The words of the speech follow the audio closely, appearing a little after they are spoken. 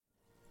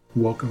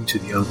Welcome to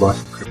the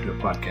Unblocking Crypto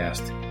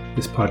podcast.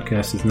 This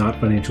podcast is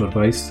not financial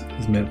advice. It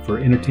is meant for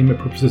entertainment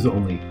purposes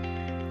only.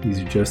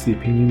 These are just the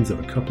opinions of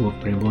a couple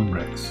of rambling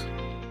wrecks.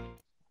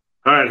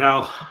 All right,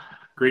 Hal.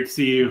 Great to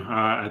see you.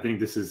 I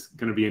think this is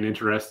going to be an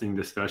interesting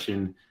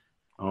discussion.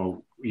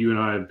 You and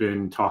I have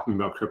been talking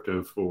about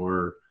crypto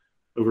for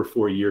over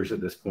 4 years at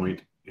this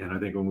point. And I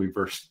think when we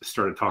first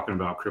started talking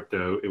about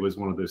crypto, it was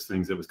one of those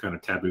things that was kind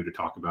of taboo to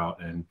talk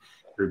about. And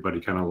everybody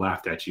kind of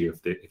laughed at you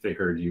if they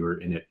heard you were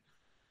in it.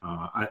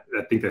 I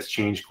think that's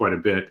changed quite a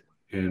bit.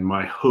 And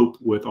my hope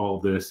with all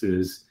of this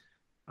is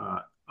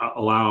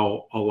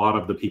allow a lot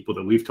of the people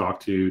that we've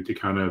talked to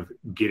kind of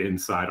get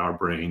inside our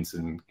brains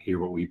and hear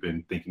what we've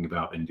been thinking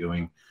about and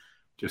doing,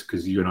 just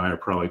because you and I are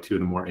probably two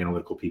of the more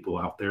analytical people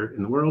out there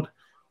in the world.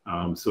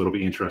 So it'll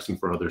be interesting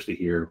for others to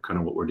hear kind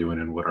of what we're doing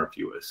and what our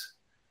view is.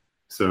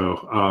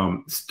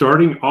 So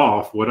starting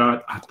off, what I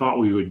thought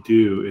we would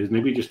do is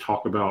maybe just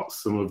talk about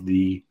some of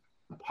the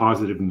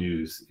positive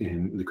news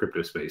in the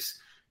crypto space.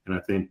 And I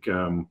think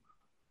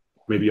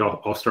maybe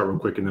I'll start real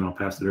quick and then I'll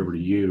pass it over to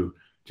you.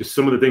 Just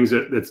some of the things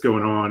that's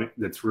going on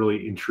that's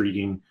really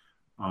intriguing.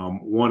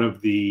 One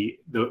of the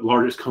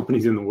largest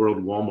companies in the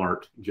world,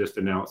 Walmart, just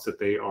announced that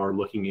they are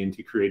looking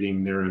into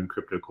creating their own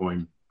crypto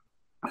coin.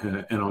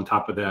 And on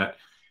top of that,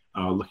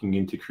 looking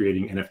into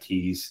creating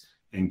NFTs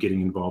and getting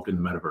involved in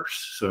the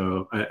metaverse.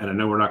 So, and I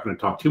know we're not going to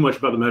talk too much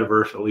about the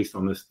metaverse, at least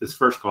on this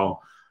first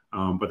call,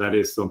 but that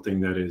is something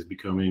that is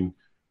becoming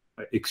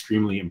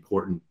extremely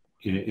important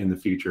in the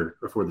future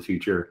or for the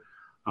future.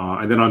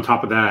 And then on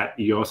top of that,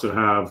 you also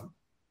have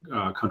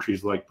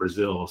countries like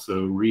Brazil.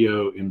 So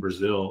Rio in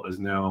Brazil is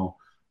now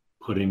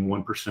putting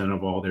 1%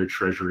 of all their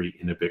treasury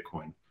into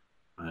Bitcoin.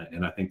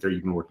 And I think they're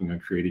even working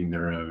on creating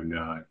their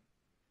own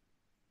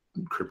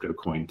crypto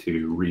coin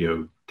to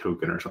Rio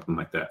token or something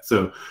like that.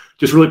 So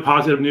just really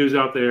positive news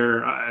out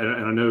there.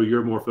 And I know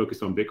you're more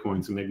focused on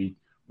Bitcoin. So maybe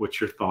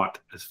what's your thought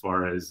as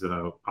far as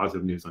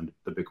positive news on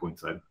the Bitcoin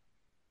side?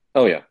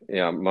 Oh yeah.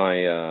 Yeah.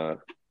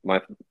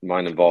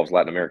 Mine involves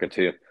Latin America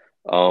too.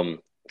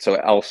 So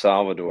El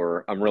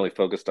Salvador, I'm really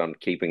focused on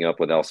keeping up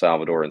with El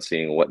Salvador and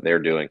seeing what they're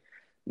doing.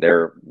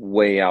 They're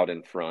way out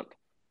in front.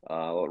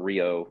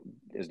 Rio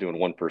is doing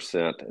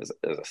 1% as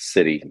a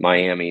city.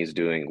 Miami is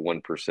doing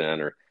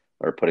 1%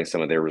 or putting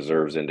some of their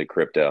reserves into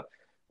crypto.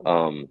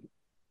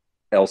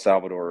 El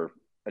Salvador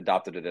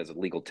adopted it as a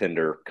legal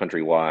tender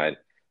countrywide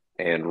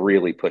and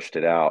really pushed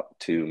it out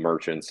to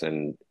merchants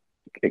and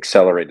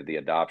accelerated the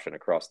adoption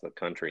across the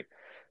country.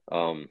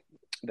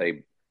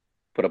 They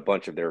put a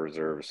bunch of their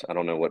reserves, I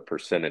don't know what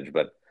percentage,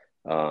 but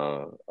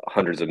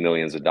hundreds of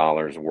millions of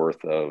dollars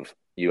worth of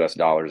US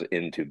dollars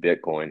into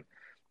Bitcoin.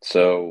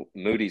 So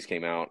Moody's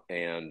came out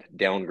and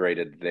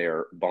downgraded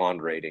their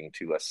bond rating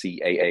to a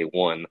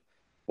CAA1,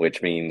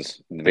 which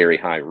means very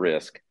high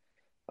risk.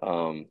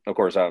 Of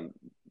course, I'm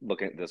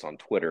looking at this on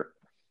Twitter,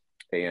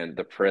 and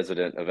the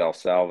president of El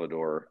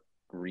Salvador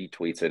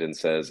retweets it and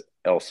says,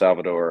 El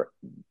Salvador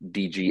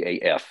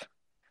DGAF.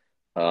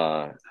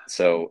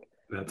 So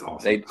that's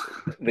awesome.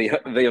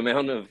 The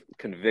amount of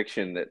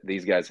conviction that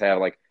these guys have,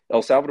 like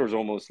El Salvador is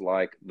almost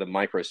like the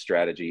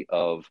MicroStrategy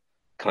of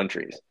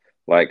countries,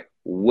 like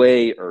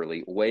way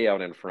early, way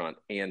out in front,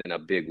 and in a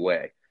big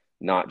way,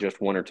 not just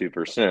 1 or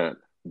 2%,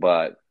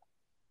 but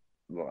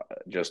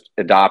just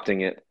adopting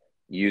it,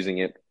 using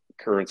it,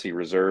 currency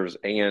reserves,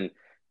 and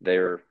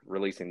they're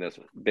releasing this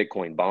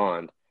Bitcoin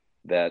bond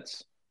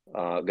that's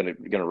going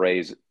to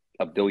raise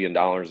 $1 billion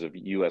of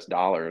US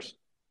dollars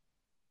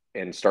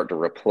and start to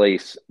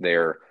replace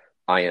their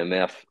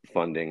IMF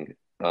funding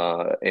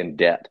and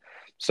debt.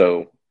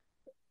 So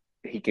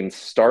he can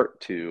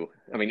start to,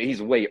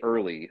 he's way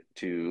early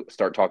to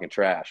start talking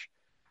trash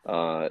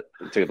to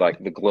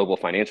like the global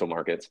financial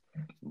markets,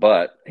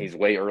 but he's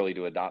way early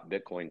to adopt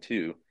Bitcoin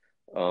too.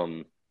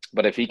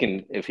 But if he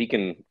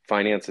can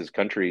finance his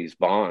country's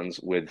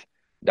bonds with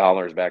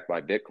dollars backed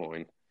by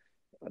Bitcoin,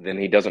 then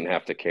he doesn't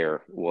have to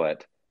care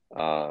what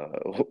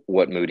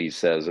Moody's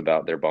says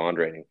about their bond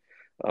rating.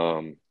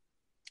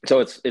 So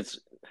it's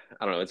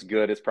I don't know, it's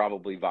good. It's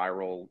probably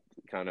viral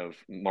kind of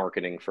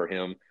marketing for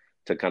him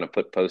to kind of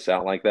put posts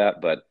out like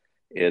that, but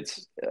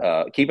it's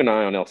keep an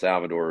eye on El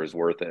Salvador is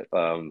worth it.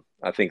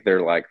 I think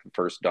they're like the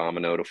first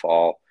domino to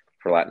fall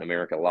for Latin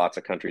America. Lots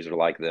of countries are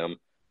like them,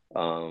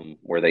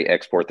 where they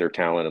export their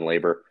talent and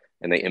labor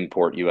and they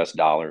import US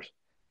dollars,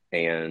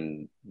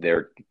 and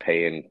they're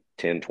paying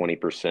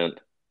 10-20%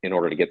 in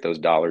order to get those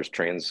dollars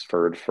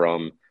transferred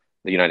from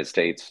the United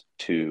States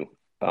to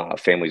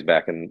families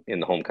back in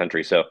the home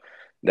country. So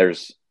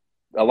there's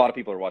a lot of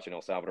people are watching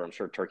El Salvador. I'm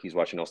sure Turkey's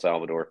watching El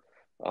Salvador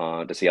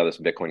to see how this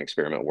Bitcoin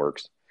experiment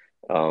works.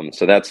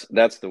 So that's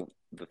the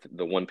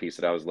one piece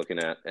that I was looking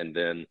at. And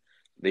then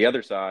the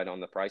other side, on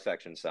the price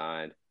action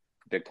side,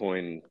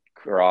 Bitcoin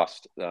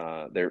crossed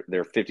their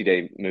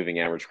 50-day moving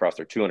average, crossed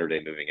their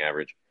 200-day moving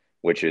average,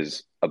 which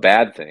is a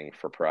bad thing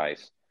for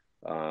price,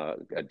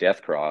 a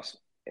death cross.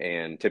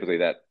 And typically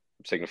that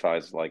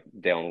signifies like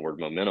downward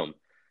momentum,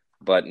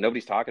 but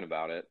nobody's talking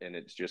about it. And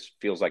it just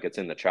feels like it's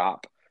in the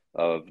chop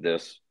of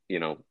this,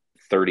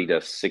 $30,000 to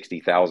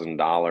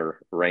 $60,000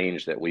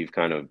 range that we've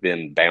kind of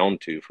been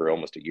bound to for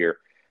almost a year.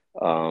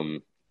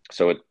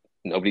 So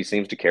nobody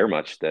seems to care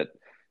much that,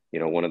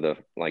 one of the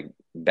like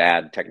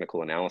bad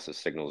technical analysis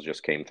signals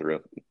just came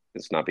through.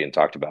 It's not being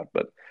talked about,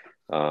 but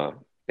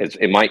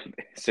it might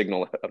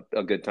signal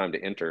a good time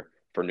to enter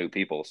for new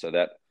people. So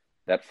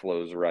that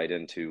flows right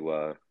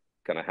into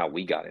kind of how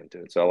we got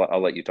into it. So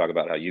I'll let you talk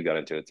about how you got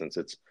into it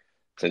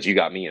since you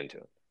got me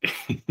into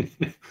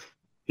it.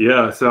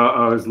 Yeah, so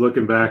I was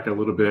looking back a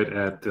little bit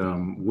at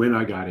when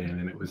I got in,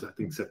 and it was, I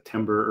think,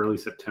 early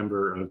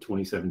September of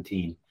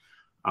 2017.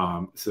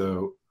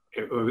 So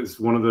it was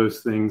one of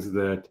those things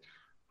that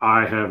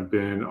I have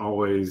been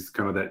always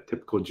kind of that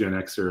typical Gen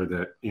Xer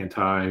that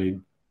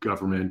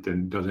anti-government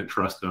and doesn't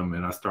trust them.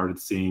 And I started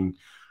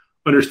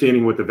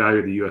understanding what the value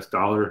of the US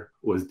dollar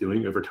was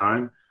doing over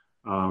time.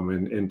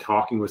 And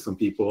talking with some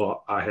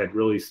people, I had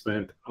really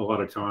spent a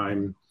lot of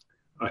time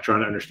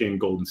trying to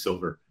understand gold and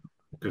silver,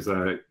 because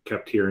I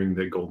kept hearing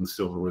that gold and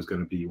silver was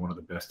going to be one of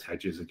the best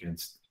hedges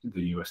against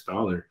the US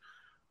dollar.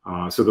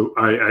 So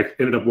I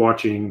ended up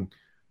watching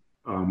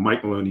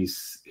Mike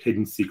Maloney's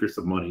Hidden Secrets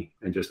of Money,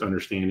 and just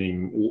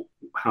understanding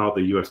how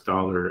the US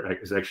dollar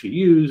is actually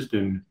used,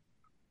 and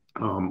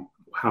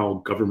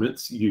how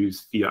governments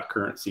use fiat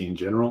currency in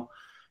general,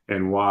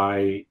 and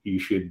why you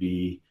should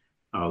be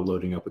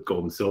loading up with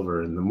gold and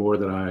silver. And the more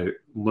that I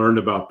learned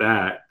about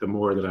that, the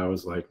more that I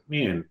was like,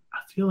 man, I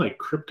feel like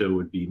crypto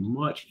would be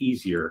much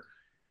easier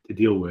to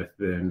deal with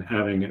than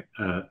having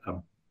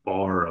a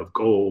bar of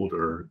gold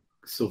or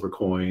silver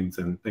coins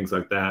and things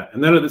like that.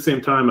 And then at the same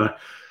time,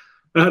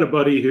 I had a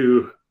buddy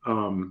who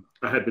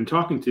I had been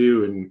talking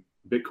to, and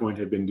Bitcoin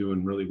had been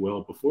doing really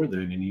well before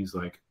then. And he's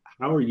like,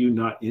 how are you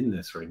not in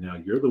this right now?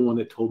 You're the one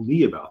that told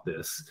me about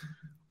this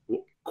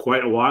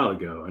quite a while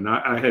ago. And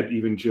I had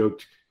even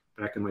joked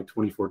back in like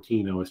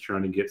 2014, I was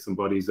trying to get some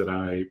buddies that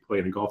I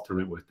played a golf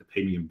tournament with to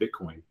pay me in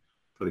Bitcoin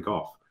for the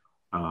golf.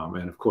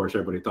 And of course,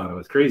 everybody thought I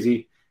was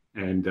crazy.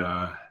 And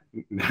now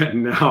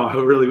I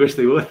really wish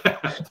they would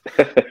have.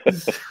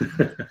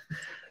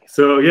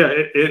 So yeah,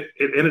 it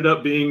ended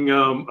up being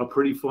a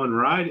pretty fun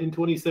ride in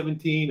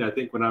 2017. I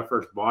think when I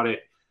first bought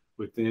it,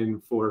 within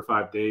 4 or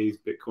 5 days,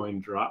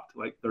 Bitcoin dropped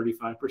like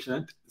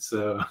 35%.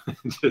 So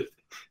just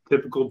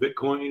typical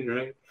Bitcoin,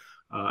 right?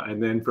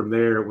 And then from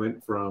there, it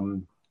went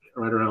from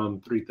right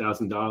around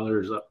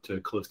 $3,000 up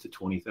to close to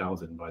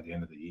 20,000 by the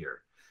end of the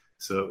year.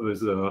 So it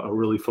was a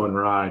really fun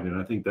ride. And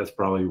I think that's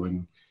probably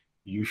when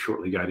you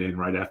shortly got in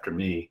right after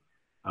me.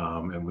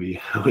 And we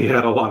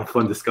had a lot of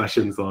fun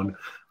discussions on,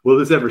 will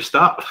this ever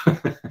stop?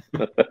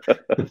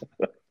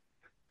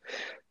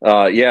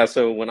 Yeah.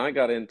 So when I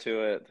got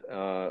into it,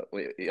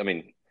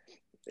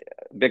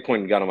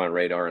 Bitcoin got on my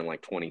radar in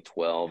like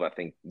 2012. I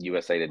think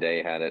USA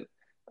Today had it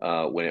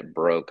when it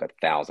broke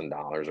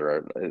 $1,000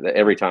 or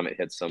every time it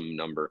hit some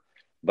number.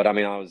 But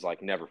I was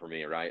like, never for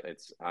me, right?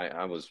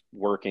 I was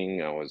working,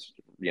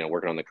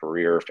 working on the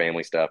career,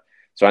 family stuff.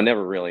 So I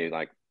never really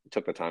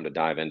took the time to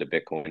dive into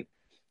Bitcoin.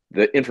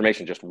 The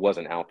information just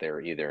wasn't out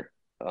there either.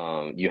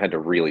 You had to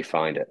really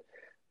find it.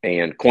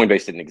 And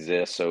Coinbase didn't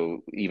exist.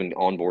 So even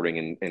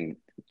onboarding and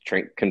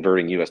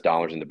converting US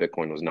dollars into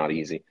Bitcoin was not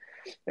easy.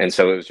 And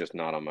so it was just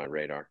not on my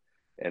radar.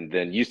 And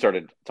then you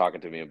started talking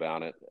to me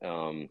about it.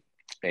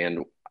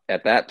 And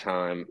at that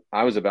time,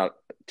 I was about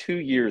 2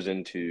 years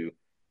into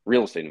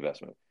real estate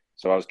investment.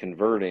 So I was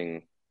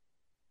converting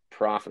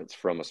profits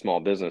from a small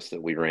business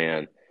that we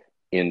ran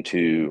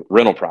into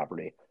rental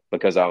property,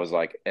 because I was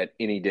like, at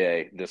any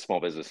day, this small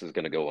business is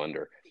going to go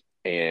under.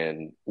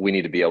 And we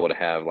need to be able to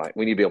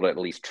at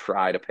least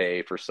try to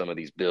pay for some of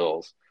these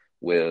bills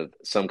with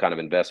some kind of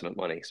investment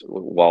money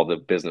while the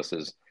business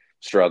is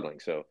struggling.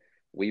 So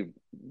we've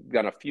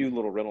got a few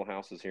little rental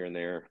houses here and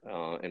there,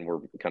 and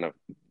we're kind of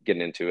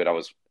getting into it.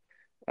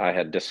 I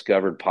had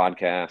discovered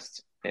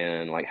podcasts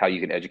and how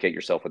you can educate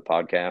yourself with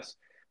podcasts.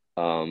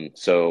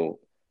 So,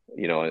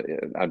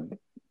 I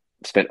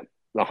spent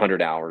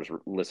 100 hours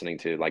listening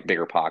to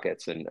Bigger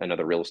Pockets and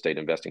another real estate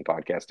investing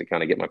podcast to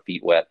kind of get my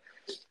feet wet,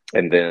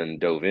 and then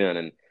dove in.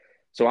 And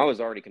so I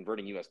was already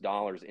converting US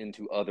dollars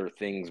into other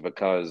things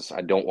because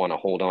I don't want to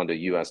hold on to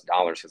US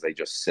dollars because they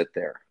just sit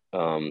there.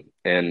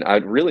 And I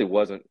really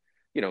wasn't,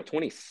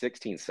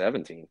 2016,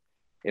 17,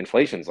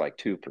 inflation's like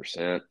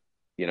 2%,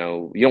 you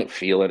don't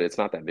feel it. It's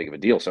not that big of a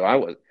deal. So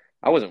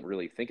I wasn't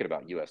really thinking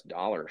about US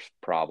dollars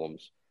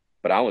problems,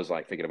 but I was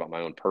thinking about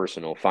my own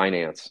personal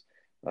finance.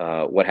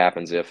 What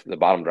happens if the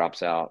bottom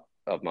drops out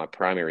of my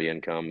primary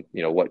income?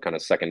 What kind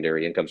of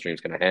secondary income stream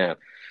is going to have?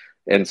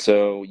 And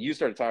so we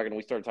started talking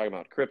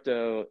about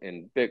crypto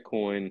and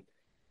Bitcoin.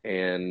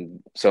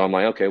 And so I'm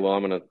like, okay, well,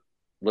 I'm going to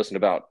listen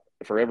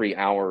for every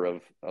hour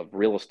of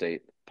real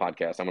estate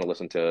podcast, I'm going to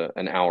listen to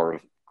an hour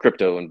of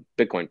crypto and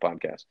Bitcoin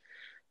podcast.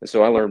 And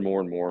so I learned more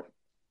and more,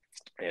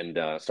 and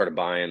started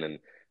buying. And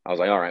I was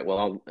like, all right,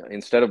 well,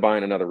 instead of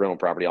buying another rental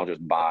property, I'll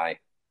just buy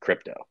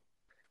crypto.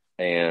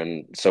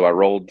 And so I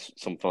rolled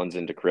some funds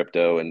into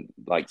crypto, and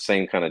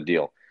same kind of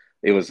deal.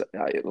 It was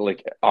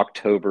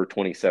October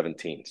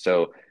 2017.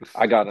 So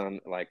I got on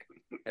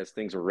as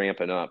things were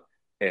ramping up,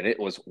 and it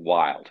was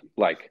wild.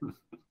 Like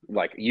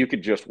you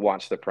could just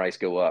watch the price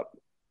go up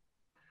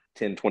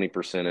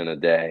 10-20% in a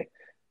day.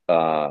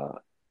 Uh,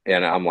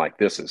 and I'm like,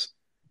 this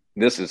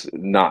is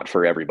not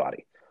for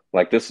everybody.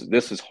 Like this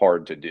is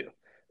hard to do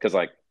because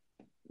like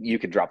you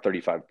could drop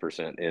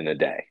 35% in a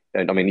day.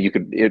 And I mean,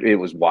 it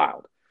was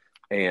wild.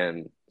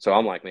 And so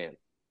I'm like, man,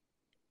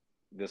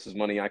 this is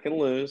money I can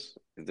lose.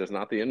 It's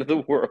not the end of the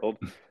world,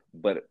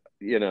 but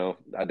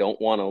I don't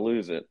want to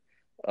lose it.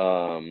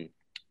 Um,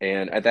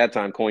 and at that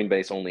time,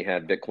 Coinbase only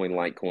had Bitcoin,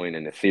 Litecoin,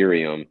 and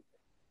Ethereum.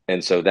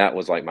 And so that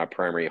was like my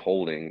primary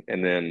holding.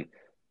 And then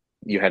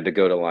you had to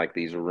go to like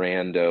these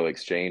rando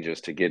exchanges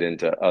to get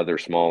into other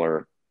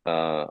smaller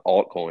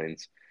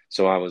altcoins.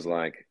 So I was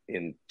like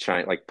in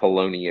China, like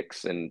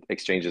Poloniex and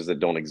exchanges that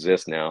don't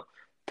exist now,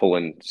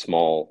 pulling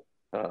small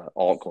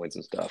altcoins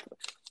and stuff.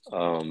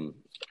 Um,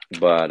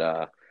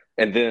 but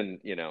and then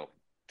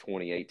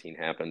 2018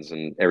 happens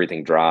and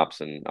everything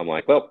drops, and I'm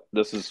like, well,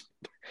 this is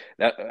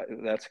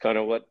that's kind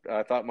of what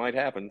I thought might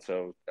happen.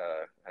 So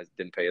I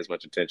didn't pay as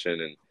much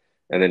attention,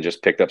 and then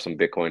just picked up some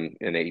Bitcoin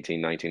in 18,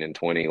 19, and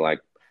 20, like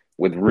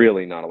with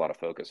really not a lot of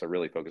focus. I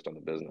really focused on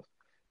the business.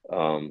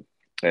 Um,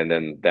 and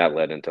then that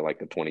led into like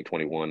the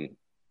 2021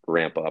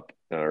 ramp up,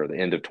 or the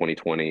end of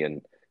 2020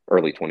 and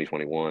early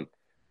 2021,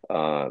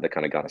 that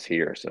kind of got us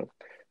here. So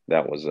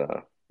that was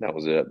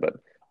it. But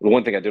the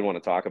one thing I did want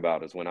to talk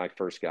about is when I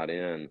first got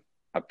in,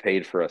 I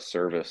paid for a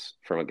service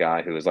from a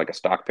guy who was like a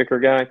stock picker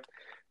guy,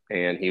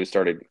 and he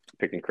started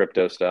picking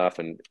crypto stuff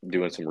and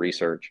doing some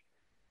research,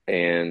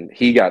 and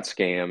he got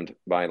scammed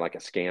by like a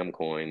scam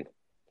coin,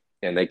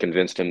 and they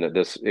convinced him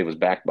that it was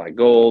backed by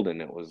gold,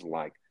 and it was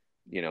like,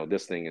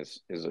 this thing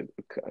is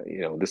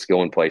a, this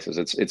going places.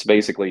 It's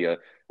basically a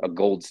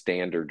gold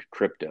standard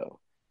crypto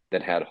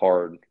that had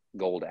hard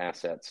gold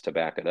assets to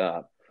back it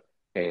up,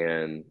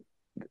 and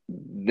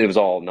it was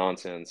all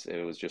nonsense.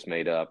 It was just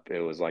made up. It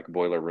was like a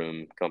boiler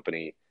room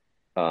company,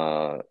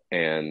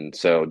 and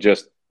so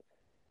just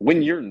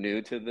when you're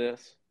new to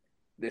this,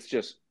 it's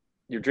just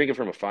you're drinking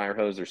from a fire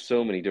hose. There's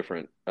so many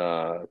different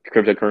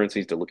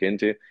cryptocurrencies to look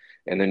into,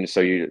 and then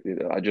so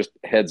I just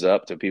heads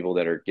up to people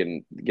that are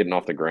getting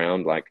off the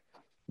ground. Like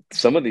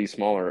some of these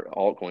smaller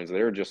altcoins,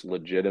 they're just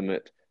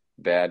legitimate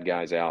bad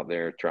guys out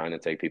there trying to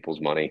take people's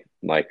money.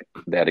 Like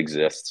that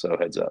exists. So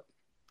heads up.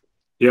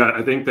 Yeah,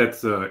 I think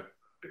that's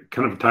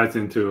kind of ties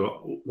into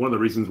one of the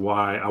reasons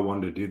why I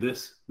wanted to do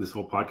this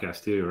whole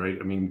podcast too, right?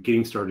 I mean,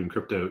 getting started in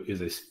crypto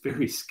is a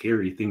very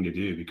scary thing to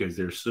do because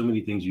there's so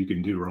many things you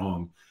can do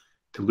wrong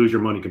to lose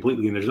your money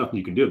completely, and there's nothing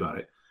you can do about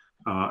it.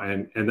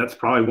 And that's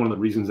probably one of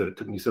the reasons that it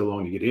took me so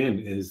long to get in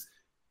is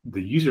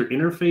the user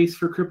interface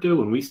for crypto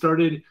when we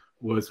started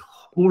was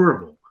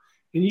horrible.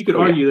 And you could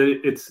argue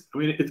that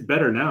it's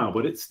better now,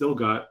 but it's still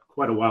got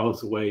quite a while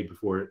away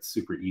before it's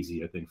super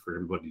easy, I think, for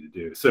everybody to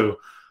do. So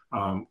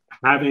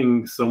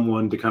having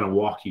someone to kind of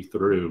walk you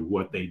through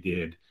what they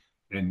did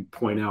and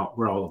point out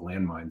where all the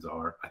landmines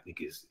are, I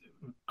think is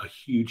a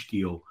huge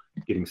deal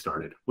getting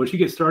started. Once you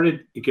get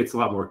started, it gets a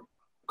lot more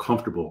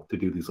comfortable to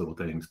do these little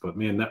things. But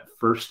man, that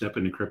first step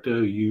into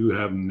crypto, you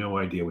have no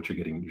idea what you're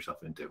getting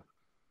yourself into.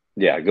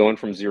 Yeah, going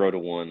from 0 to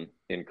 1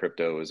 in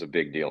crypto is a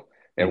big deal.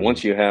 And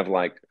once you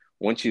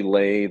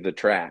lay the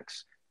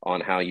tracks on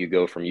how you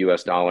go from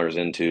US dollars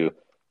into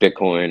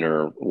Bitcoin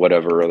or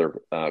whatever other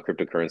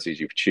cryptocurrencies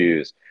you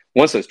choose,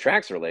 once those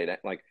tracks are laid,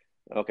 like,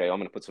 okay, I'm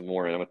going to put some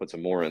more in, I'm going to put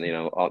some more in,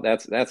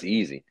 that's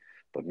easy.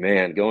 But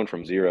man, going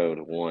from 0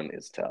 to 1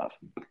 is tough.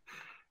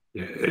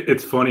 Yeah,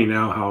 it's funny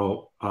now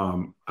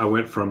how I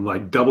went from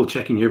like double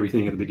checking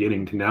everything at the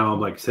beginning to now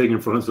I'm like sitting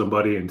in front of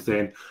somebody and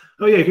saying,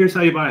 oh yeah, here's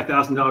how you buy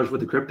 $1,000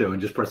 worth of crypto,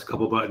 and just press a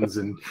couple buttons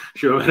and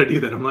show them how to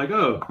do that. I'm like,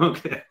 oh,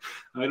 okay.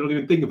 I don't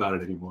even think about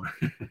it anymore.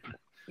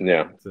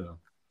 Yeah. So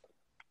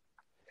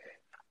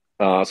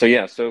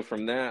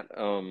from that,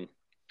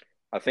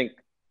 I think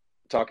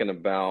talking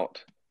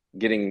about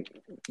getting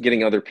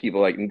other people,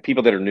 like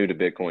people that are new to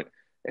Bitcoin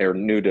or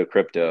new to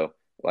crypto,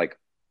 like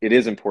it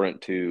is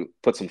important to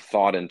put some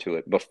thought into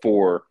it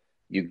before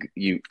you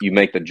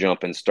make the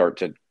jump and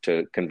start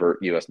to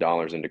convert US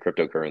dollars into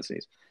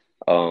cryptocurrencies.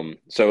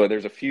 So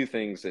there's a few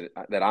things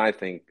that I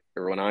think,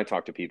 or when I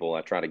talk to people,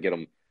 I try to get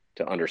them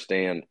to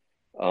understand.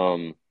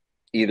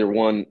 Either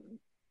one,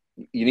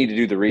 you need to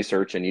do the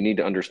research and you need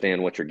to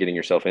understand what you're getting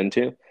yourself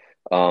into.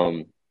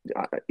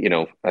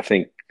 I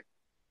think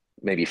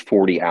maybe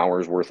 40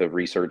 hours worth of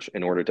research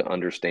in order to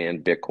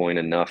understand Bitcoin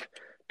enough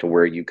to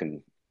where you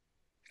can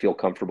feel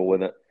comfortable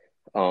with it.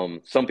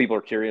 Some people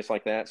are curious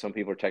like that. Some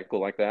people are technical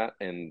like that,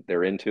 and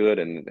they're into it,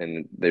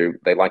 and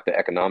they like the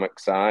economic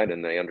side,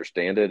 and they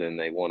understand it, and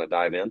they want to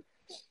dive in.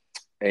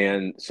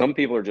 And some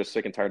people are just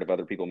sick and tired of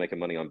other people making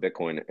money on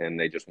Bitcoin, and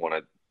they just want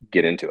to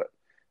get into it.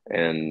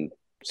 And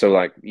so,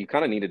 like, you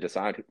kind of need to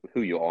decide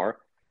who you are,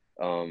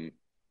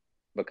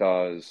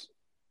 because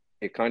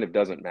it kind of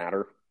doesn't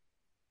matter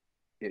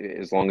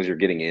as long as you're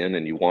getting in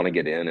and you want to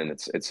get in, and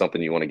it's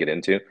something you want to get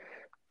into.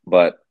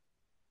 But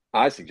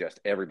I suggest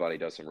everybody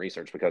does some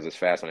research because it's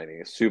fascinating.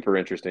 It's super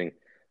interesting.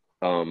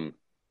 I'm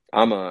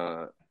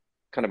a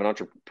kind of an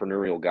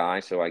entrepreneurial guy,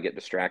 so I get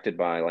distracted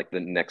by like the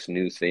next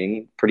new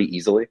thing pretty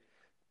easily.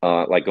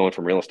 Like going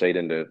from real estate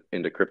into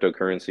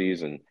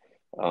cryptocurrencies and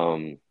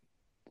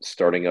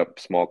starting up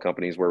small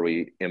companies where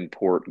we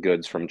import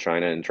goods from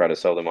China and try to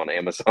sell them on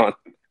Amazon.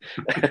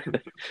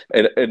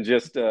 and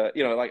just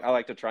like I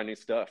like to try new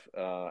stuff,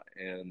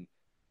 and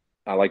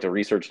I like to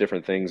research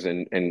different things.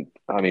 And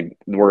I mean,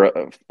 we're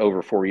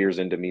over 4 years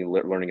into me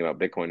learning about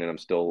Bitcoin, and I'm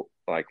still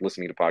like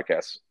listening to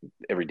podcasts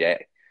every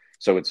day.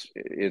 So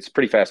it's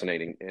pretty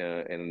fascinating,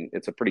 and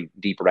it's a pretty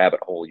deep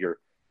rabbit hole. You're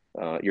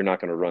not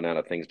going to run out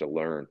of things to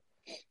learn.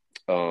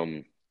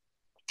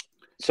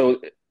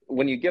 So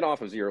when you get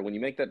off of zero, when you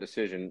make that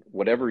decision,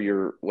 whatever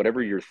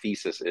your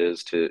thesis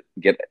is to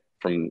get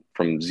from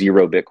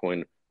zero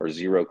Bitcoin or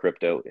zero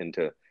crypto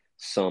into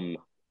some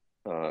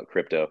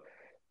crypto,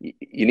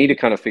 you need to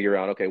kind of figure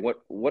out, okay,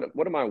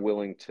 what am I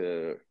willing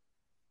to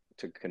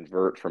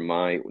convert from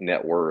my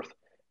net worth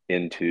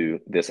into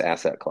this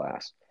asset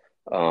class?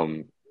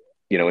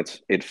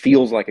 It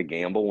feels like a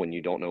gamble when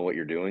you don't know what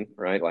you're doing,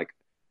 right? Like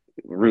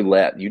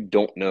roulette, you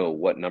don't know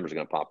what numbers are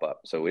going to pop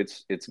up, so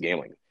it's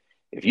gambling.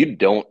 If you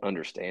don't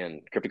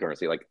understand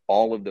cryptocurrency, like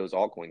all of those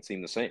altcoins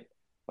seem the same.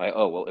 Like,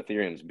 oh well,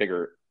 Ethereum's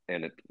bigger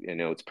and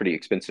it's pretty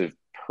expensive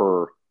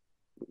per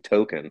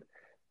token,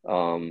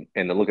 and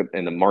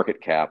the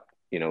market cap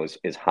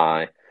is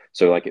high,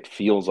 so like it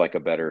feels like a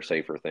better,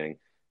 safer thing.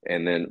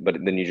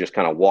 But then you just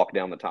kind of walk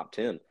down the top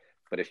 10.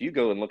 But if you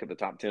go and look at the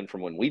top 10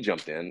 from when we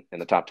jumped in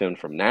and the top 10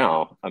 from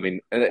now, I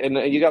mean, and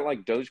you got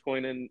like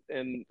Dogecoin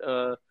and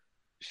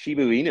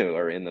Shiba Inu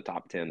are in the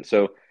top 10.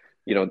 So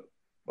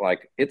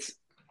like it's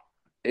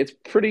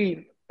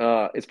pretty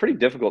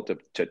difficult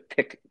to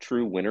pick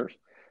true winners.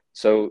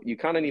 So you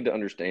kind of need to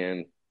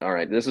understand, all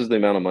right, this is the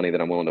amount of money that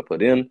I'm willing to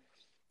put in.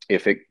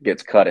 If it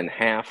gets cut in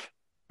half,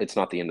 it's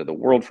not the end of the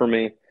world for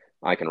me.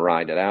 I can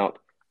ride it out.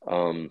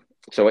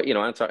 So I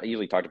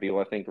usually talk to people.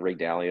 I think Ray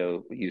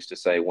Dalio used to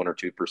say 1 or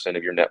 2%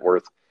 of your net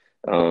worth.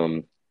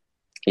 A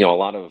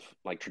lot of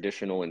like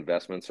traditional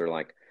investments are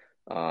like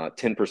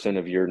 10%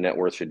 of your net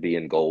worth should be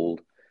in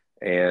gold.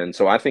 And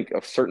so I think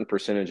a certain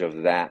percentage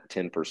of that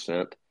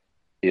 10%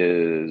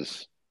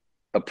 is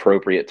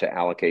appropriate to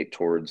allocate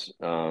towards,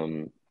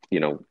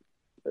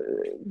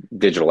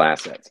 digital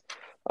assets.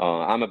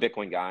 I'm a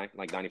Bitcoin guy.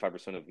 Like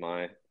 95% of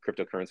my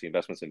cryptocurrency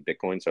investments in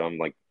Bitcoin. So I'm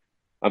going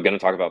to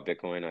talk about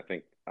Bitcoin. I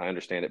think I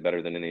understand it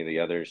better than any of the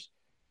others.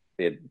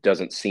 It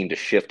doesn't seem to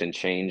shift and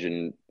change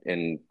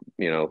and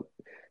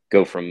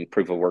go from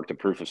proof of work to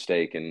proof of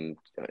stake and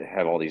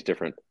have all these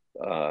different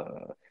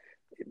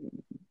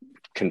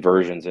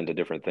conversions into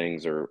different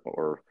things,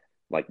 or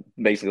like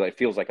basically it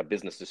feels like a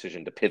business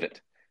decision to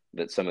pivot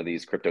that some of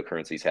these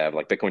cryptocurrencies have.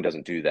 Like Bitcoin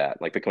doesn't do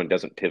that. Like Bitcoin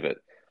doesn't pivot.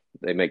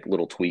 They make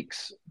little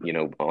tweaks,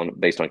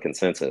 based on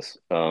consensus.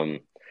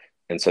 And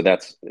so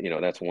that's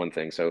one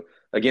thing. So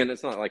again,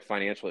 it's not like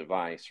financial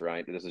advice,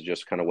 right? This is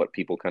just kind of what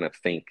people kind of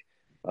think.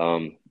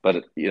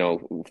 But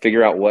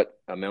figure out what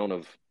amount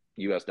of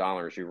US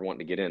dollars you're wanting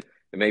to get in.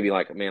 It may be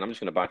like, man, I'm just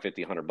going to buy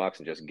 50, $100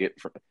 and just get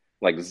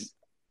like,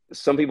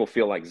 some people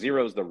feel like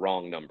zero is the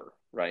wrong number,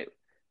 right?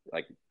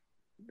 Like,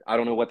 I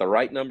don't know what the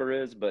right number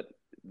is, but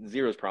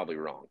zero is probably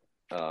wrong.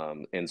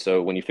 And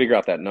so when you figure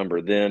out that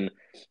number, then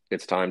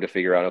it's time to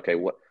figure out, okay,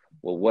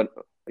 what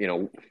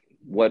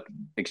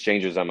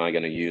exchanges am I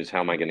going to use?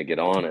 How am I going to get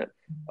on it?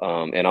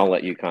 And I'll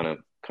let you kind of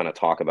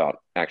talk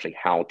about actually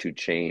how to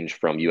change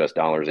from US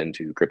dollars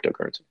into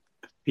cryptocurrency.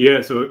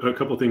 Yeah, so a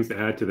couple of things to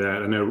add to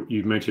that. I know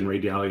you mentioned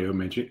Ray Dalio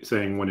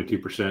saying 1 to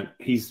 2%.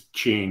 He's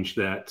changed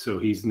that, so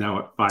he's now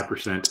at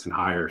 5% and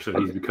higher. So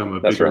he's become a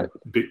bigger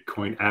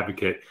Bitcoin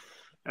advocate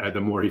the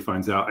more he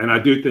finds out. And I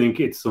do think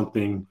it's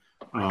something.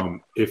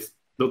 If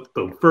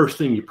the first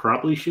thing you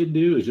probably should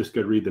do is just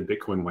go read the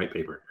Bitcoin white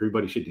paper.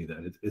 Everybody should do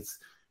that. It's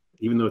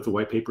even though it's a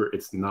white paper,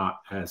 it's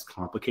not as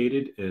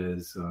complicated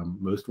as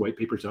most white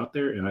papers out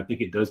there, and I think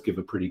it does give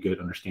a pretty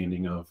good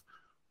understanding of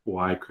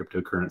why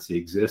cryptocurrency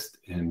exists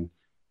and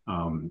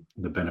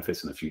the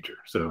benefits in the future.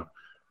 So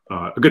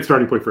a good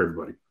starting point for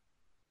everybody.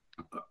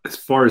 As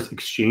far as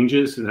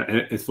exchanges, and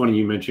it's funny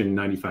you mentioned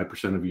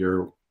 95% of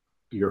your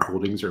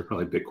holdings are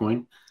probably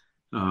Bitcoin.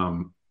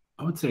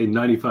 I would say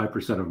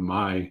 95% of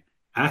my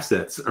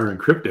assets are in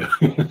crypto.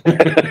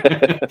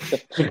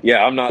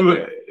 Yeah, I'm not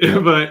there.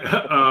 But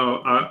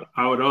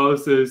I would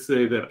also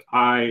say that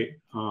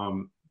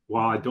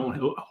while I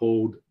don't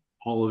hold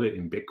all of it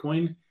in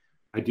Bitcoin,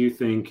 I do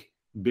think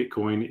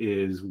Bitcoin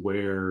is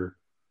where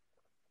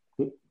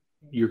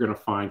you're going to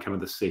find kind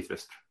of the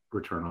safest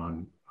return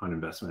on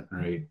investment,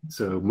 right?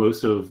 So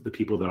most of the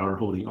people that are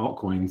holding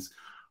altcoins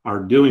are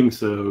doing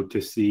so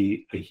to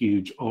see a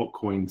huge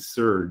altcoin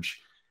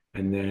surge,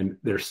 and then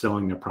they're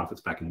selling their profits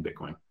back into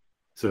Bitcoin.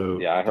 So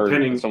yeah, I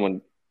heard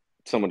someone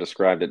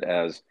described it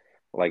as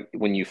like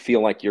when you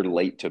feel like you're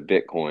late to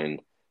Bitcoin,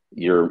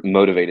 you're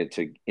motivated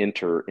to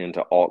enter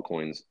into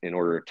altcoins in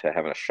order to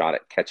have a shot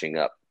at catching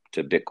up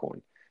to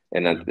Bitcoin.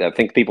 And I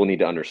think people need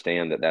to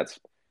understand that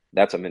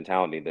that's a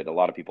mentality that a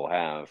lot of people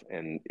have.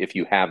 And if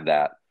you have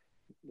that,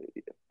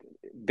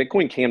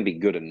 Bitcoin can be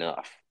good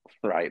enough,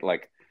 right?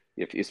 Like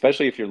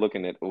especially if you're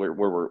looking at where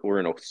we're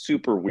in a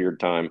super weird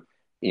time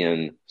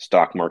in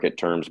stock market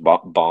terms,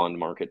 bond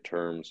market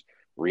terms,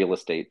 real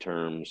estate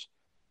terms,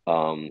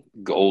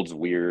 gold's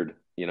weird,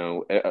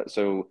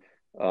 so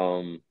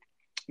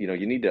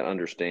you need to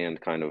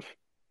understand kind of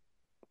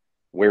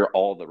where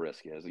all the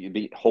risk is. You'd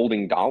be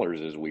holding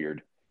dollars is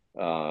weird.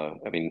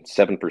 I mean,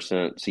 7%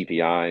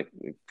 CPI,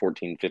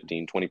 14,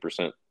 15,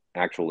 20%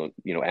 actual,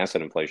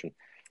 asset inflation.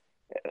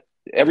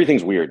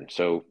 Everything's weird.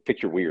 So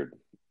pick your weird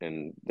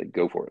and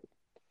go for it.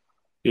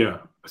 Yeah.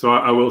 So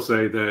I will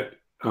say that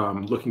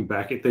looking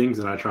back at things,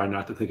 and I try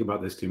not to think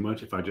about this too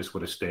much, if I just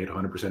would have stayed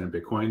 100% in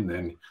Bitcoin,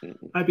 then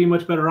I'd be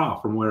much better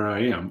off from where I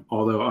am.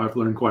 Although I've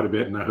learned quite a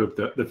bit, and I hope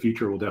that the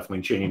future will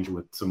definitely change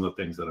with some of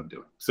the things that I'm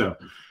doing. So,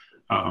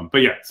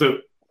 but yeah, so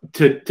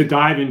to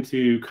dive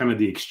into kind of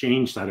the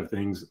exchange side of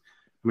things,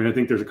 I mean, I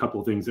think there's a couple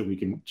of things that we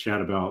can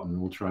chat about, and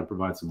we'll try to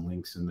provide some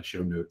links in the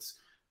show notes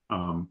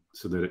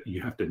so that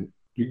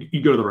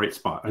you go to the right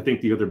spot. I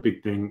think the other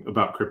big thing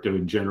about crypto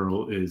in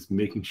general is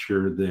making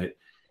sure that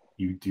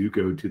you do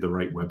go to the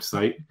right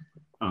website.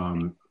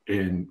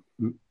 And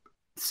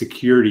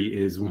security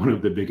is one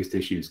of the biggest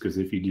issues, because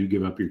if you do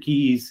give up your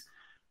keys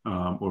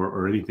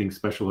or anything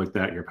special like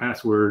that, your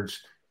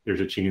passwords,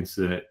 there's a chance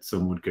that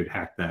someone could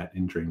hack that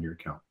and drain your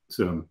account.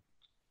 So,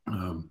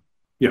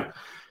 yeah.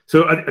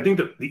 So I think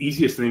that the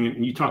easiest thing,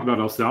 and you talked about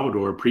El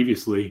Salvador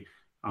previously,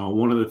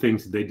 one of the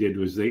things that they did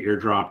was they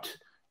airdropped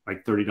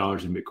like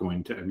 $30 in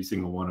Bitcoin to every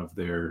single one of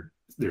their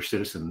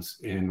citizens.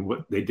 And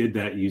what they did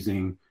that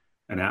using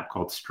an app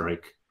called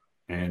Strike.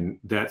 And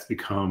that's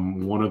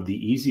become one of the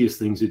easiest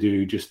things to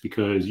do, just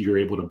because you're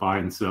able to buy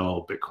and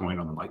sell Bitcoin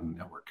on the Lightning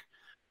Network.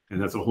 And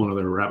that's a whole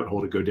other rabbit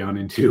hole to go down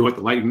into what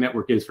the Lightning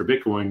Network is for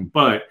Bitcoin.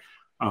 But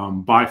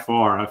by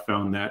far, I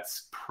found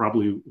that's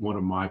probably one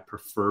of my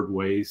preferred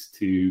ways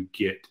to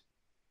get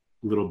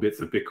little bits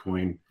of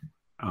Bitcoin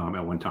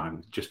at one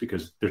time, just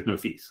because there's no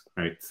fees,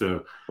 right?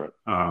 So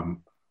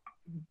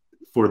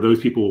for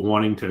those people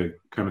wanting to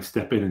kind of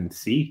step in and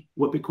see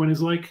what Bitcoin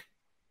is like,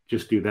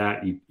 just do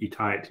that. You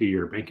tie it to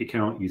your bank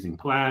account using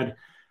Plaid.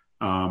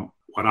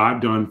 What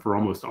I've done for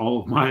almost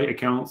all of my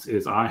accounts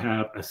is I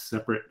have a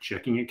separate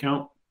checking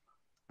account,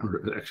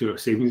 or actually a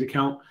savings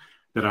account,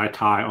 that I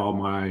tie all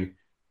my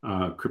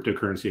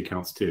cryptocurrency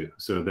accounts to,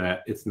 so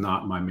that it's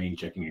not my main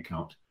checking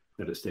account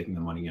that it's taking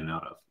the money in and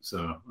out of.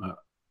 So,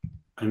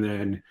 and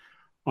then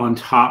on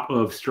top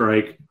of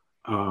Strike,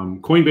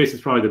 Coinbase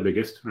is probably the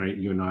biggest, right?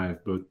 You and I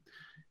have both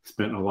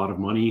spent a lot of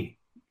money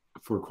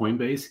for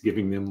Coinbase,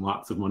 giving them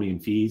lots of money in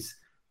fees.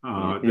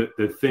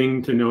 The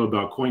thing to know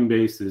about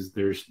Coinbase is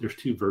there's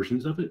two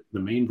versions of it. The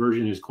main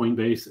version is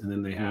Coinbase, and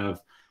then they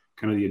have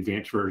kind of the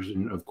advanced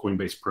version of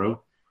Coinbase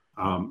Pro.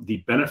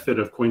 The benefit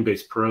of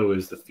Coinbase Pro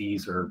is the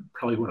fees are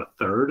probably a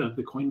third of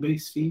the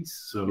Coinbase fees.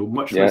 So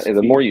much less. Yeah,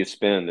 the more you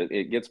spend,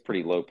 it gets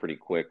pretty low pretty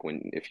quick.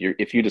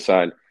 If you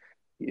decide,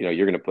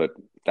 you're going to put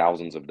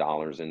thousands of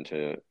dollars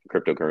into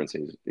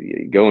cryptocurrencies,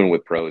 going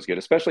with Pro is good,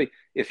 especially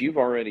if you've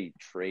already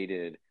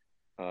traded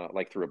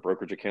like through a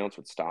brokerage accounts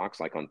with stocks,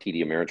 like on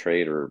TD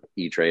Ameritrade or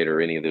E-Trade or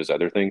any of those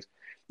other things.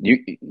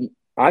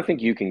 I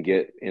think you can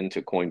get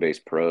into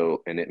Coinbase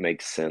Pro, and it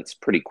makes sense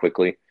pretty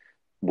quickly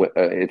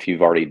if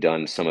you've already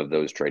done some of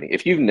those trading.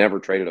 If you've never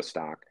traded a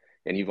stock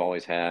and you've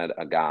always had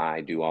a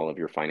guy do all of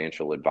your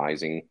financial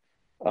advising,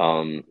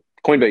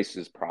 Coinbase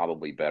is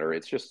probably better.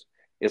 It's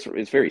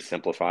very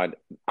simplified.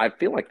 I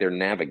feel like their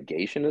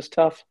navigation is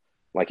tough.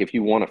 Like if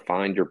you want to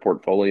find your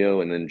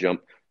portfolio and then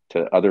jump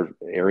to other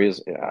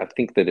areas, I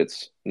think that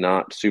it's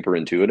not super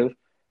intuitive,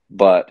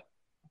 but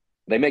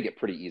they make it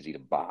pretty easy to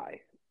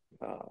buy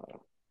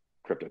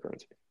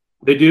cryptocurrency.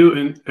 They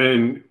do,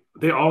 and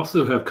they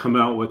also have come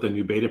out with a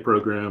new beta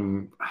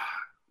program,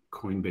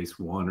 Coinbase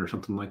One or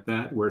something like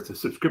that, where it's a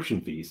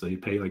subscription fee. So you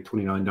pay like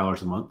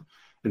 $29 a month,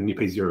 and you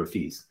pay zero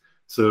fees.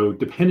 So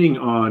depending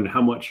on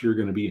how much you're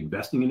going to be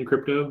investing into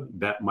crypto,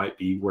 that might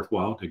be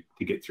worthwhile to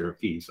get zero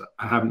fees.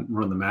 I haven't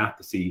run the math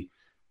to see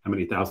how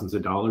many thousands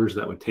of dollars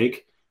that would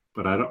take,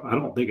 but I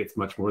don't think it's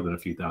much more than a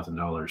few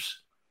 $1,000s.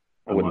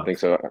 I wouldn't think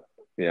so.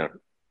 Yeah,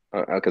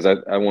 because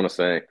I want to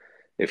say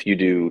if you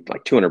do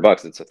like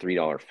 $200, it's a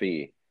 $3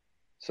 fee.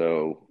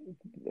 So,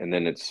 and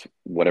then it's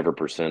whatever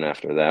percent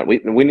after that. We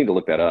need to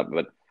look that up.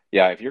 But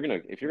yeah, if you're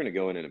gonna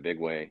go in a big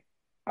way,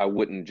 I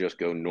wouldn't just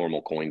go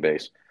normal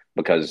Coinbase,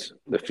 because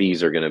the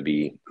fees are going to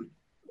be.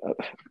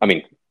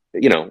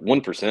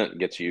 1%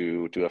 gets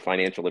you to a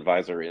financial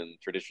advisor in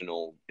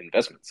traditional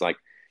investments. Like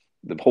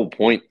the whole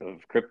point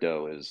of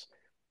crypto is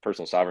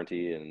personal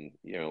sovereignty, and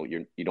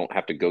you don't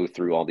have to go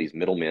through all these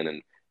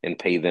middlemen and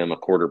pay them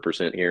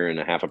 0.25% here and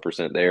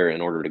 0.5% there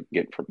in order to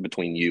get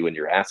between you and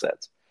your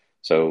assets.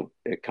 So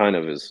it kind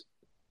of is.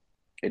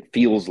 It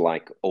feels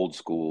like old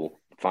school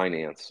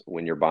finance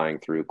when you're buying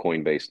through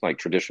Coinbase, like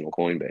traditional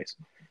Coinbase.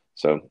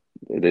 So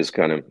it is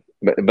kind of.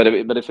 But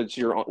if it's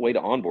your way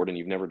to onboard and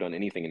you've never done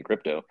anything in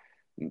crypto,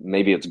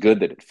 maybe it's good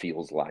that it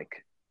feels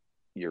like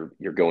you're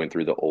going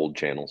through the old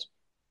channels.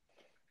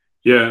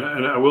 Yeah,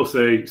 and I will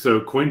say,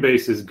 so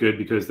Coinbase is good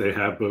because they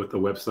have both a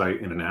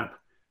website and an app.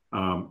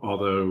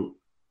 Although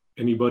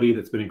anybody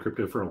that's been in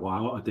crypto for a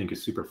while, I think,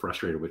 is super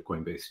frustrated with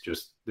Coinbase.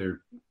 Just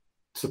their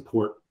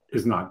support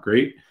is not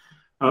great.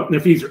 Their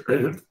fees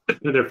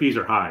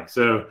are high,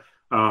 so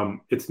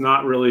it's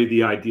not really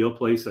the ideal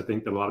place. I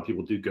think that a lot of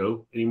people do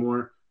go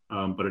anymore,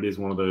 but it is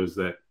one of those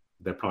that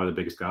they're probably the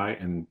biggest guy,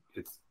 and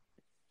it's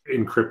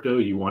in crypto.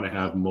 You want to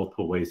have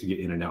multiple ways to get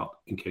in and out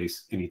in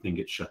case anything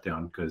gets shut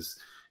down, because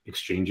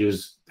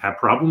exchanges have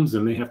problems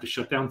and they have to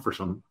shut down for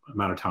some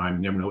amount of time.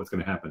 You never know what's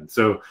going to happen.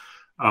 So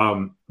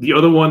the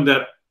other one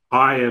that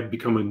I have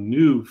become a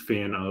new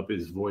fan of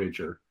is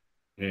Voyager,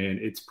 and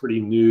it's pretty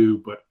new,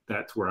 but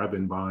that's where I've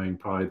been buying.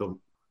 Probably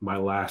my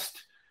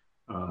last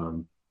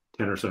 10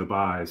 or so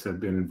buys have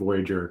been in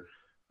Voyager.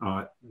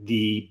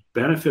 The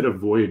benefit of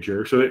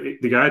Voyager, so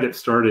the guy that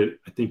started,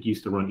 I think,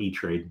 used to run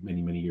E-Trade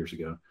many, many years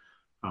ago.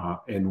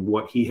 And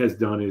what he has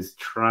done is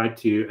try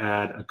to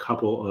add a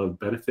couple of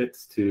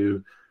benefits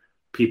to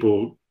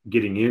people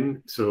getting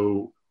in.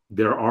 So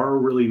there are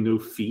really no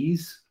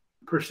fees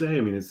per se.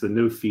 I mean, it's the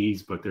no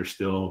fees, but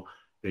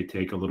they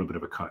take a little bit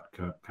of a cut,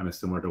 kind of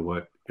similar to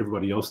what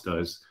everybody else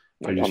does.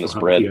 Like on the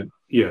spread.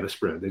 The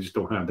spread. They just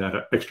don't have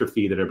that extra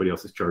fee that everybody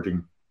else is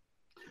charging.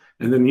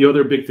 And then the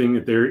other big thing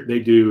that they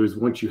do is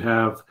once you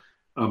have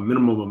a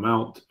minimum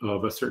amount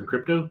of a certain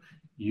crypto,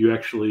 you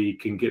actually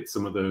can get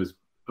some of those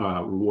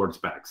rewards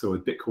back. So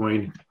with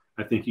Bitcoin,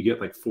 I think you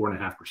get like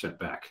 4.5%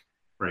 back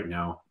right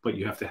now, but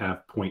you have to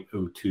have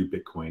 0.02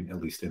 Bitcoin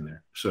at least in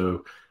there.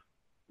 So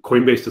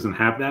Coinbase doesn't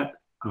have that.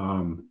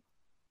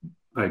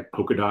 Like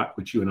Polkadot,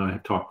 which you and I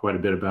have talked quite a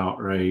bit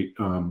about, right?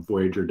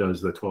 Voyager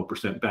does the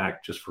 12%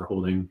 back just for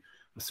holding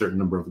a certain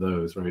number of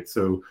those, right?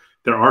 So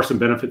there are some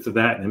benefits of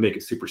that, and they make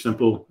it super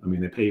simple. I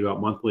mean, they pay you out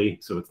monthly,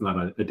 so it's not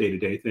a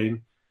day-to-day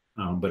thing,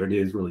 but it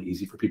is really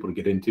easy for people to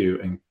get into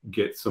and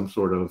get some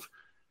sort of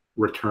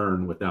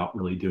return without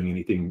really doing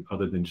anything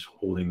other than just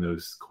holding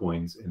those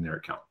coins in their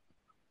account.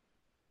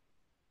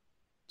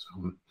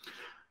 So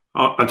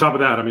on top of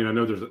that, I mean, I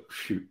know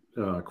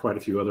there's quite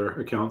a few other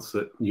accounts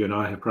that you and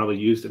I have probably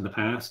used in the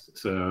past.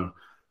 So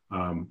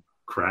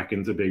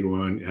Kraken's a big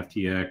one,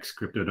 FTX,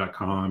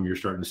 Crypto.com. You're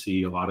starting to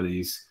see a lot of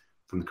these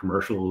from the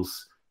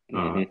commercials.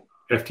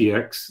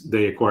 FTX,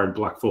 they acquired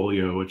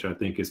Blockfolio, which I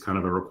think is kind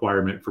of a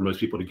requirement for most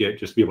people to get,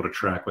 just to be able to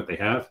track what they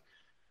have.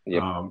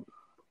 Yep.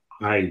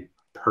 I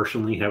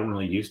personally haven't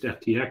really used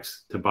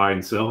FTX to buy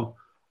and sell.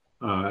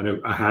 I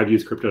know I have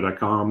used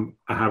Crypto.com.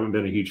 I haven't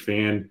been a huge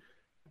fan.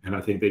 And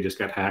I think they just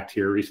got hacked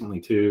here recently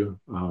too.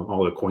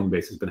 Although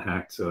Coinbase has been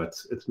hacked, so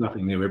it's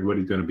nothing new.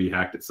 Everybody's going to be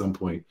hacked at some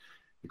point.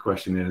 The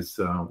question is,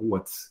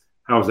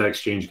 how is that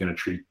exchange going to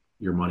treat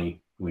your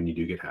money when you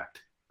do get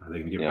hacked? Are they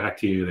going to get back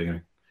to you? Are they going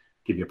to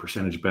give you a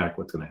percentage back?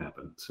 What's going to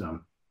happen? So,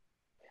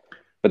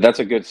 but that's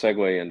a good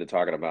segue into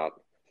talking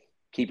about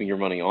keeping your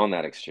money on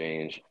that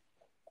exchange,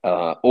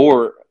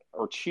 or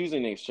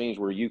choosing an exchange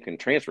where you can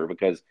transfer.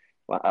 Because,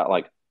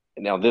 like,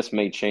 now this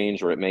may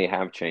change or it may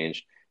have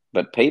changed.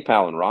 But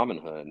PayPal and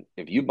Robinhood,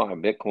 if you buy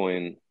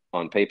Bitcoin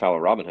on PayPal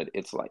or Robinhood,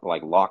 it's like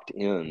locked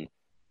in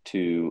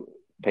to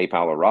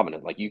PayPal or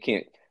Robinhood. Like you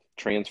can't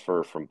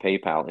transfer from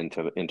PayPal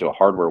into a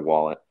hardware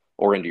wallet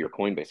or into your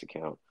Coinbase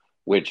account,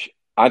 which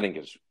I think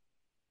is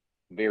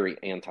very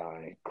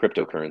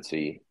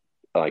anti-cryptocurrency.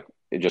 Like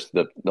it just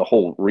the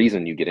whole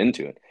reason you get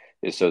into it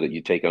is so that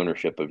you take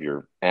ownership of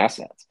your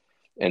assets.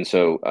 And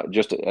so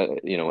just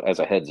as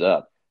a heads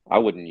up, I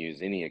wouldn't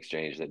use any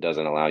exchange that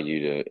doesn't allow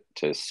you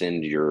to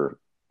send your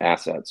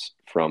assets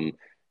from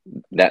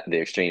the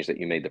exchange that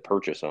you made the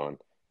purchase on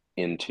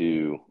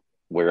into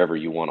wherever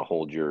you want to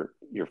hold your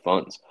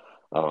funds,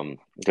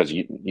 because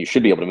you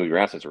should be able to move your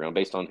assets around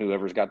based on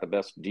whoever's got the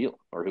best deal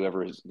or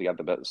whoever's got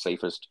the best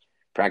safest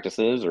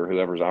practices or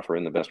whoever's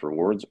offering the best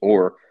rewards,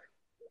 or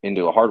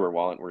into a hardware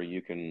wallet where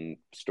you can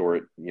store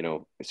it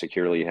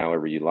securely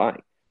however you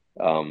like.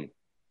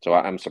 So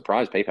I'm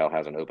surprised PayPal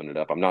hasn't opened it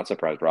up. I'm not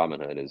surprised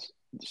Robinhood is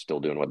still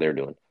doing what they're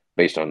doing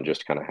based on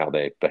just kind of how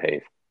they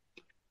behave.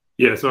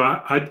 Yeah, so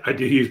I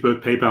do use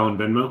both PayPal and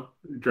Venmo,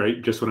 right?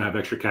 Just when I have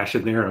extra cash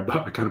in there,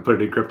 I kind of put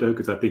it in crypto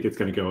because I think it's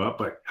going to go up.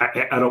 But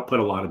I don't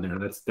put a lot in there.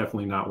 That's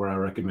definitely not where I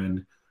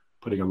recommend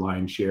putting a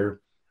lion's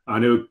share. I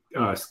know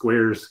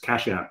Square's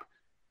Cash App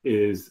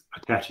is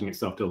attaching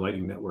itself to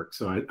Lightning Network.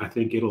 So I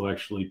think it'll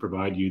actually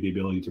provide you the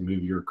ability to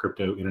move your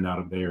crypto in and out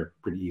of there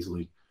pretty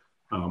easily.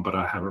 But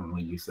I haven't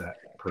really used that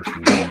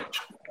personally much.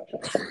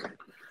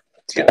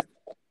 Yeah.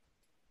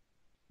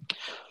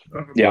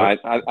 Yeah,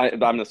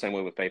 I'm the same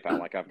way with PayPal.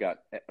 Like I've got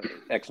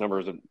X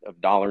numbers of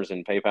dollars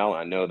in PayPal, and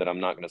I know that I'm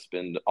not going to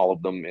spend all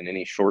of them in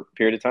any short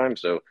period of time.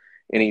 So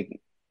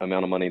any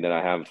amount of money that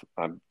I have,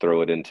 I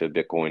throw it into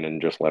Bitcoin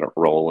and just let it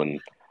roll.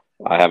 And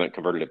I haven't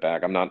converted it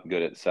back. I'm not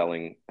good at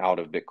selling out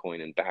of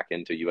Bitcoin and back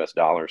into US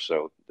dollars.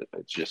 So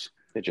it just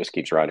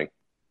keeps riding.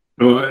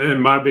 Well,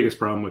 and my biggest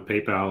problem with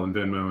PayPal and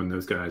Venmo and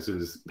those guys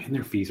is, man,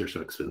 their fees are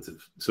so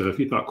expensive. So if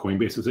you thought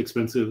Coinbase was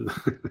expensive,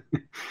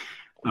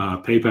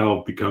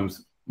 PayPal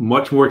becomes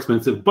much more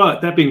expensive.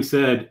 But that being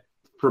said,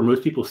 for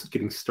most people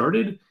getting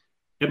started,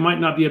 it might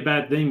not be a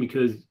bad thing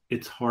because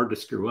it's hard to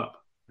screw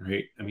up,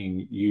 right? I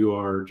mean, you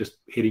are just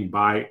hitting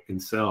buy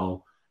and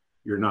sell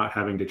you're not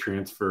having to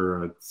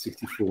transfer a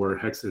 64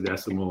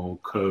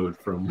 hexadecimal code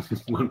from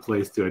one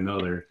place to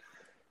another.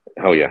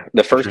 Oh yeah.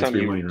 The first time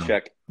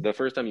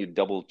you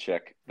double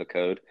check the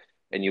code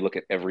and you look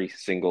at every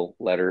single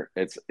letter,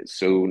 it's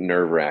so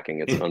nerve-wracking.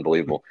 It's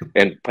unbelievable.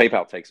 And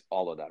PayPal takes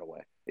all of that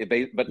away.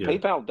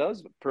 PayPal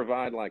does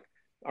provide like,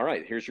 all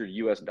right, here's your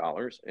US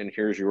dollars and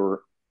here's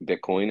your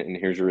Bitcoin and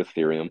here's your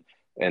Ethereum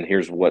and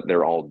here's what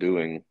they're all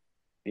doing.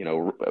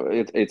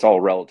 It's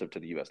all relative to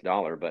the US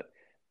dollar, but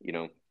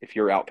if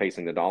you're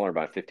outpacing the dollar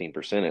by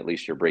 15%, at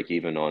least you're break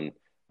even on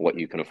what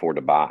you can afford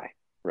to buy.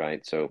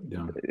 Right. So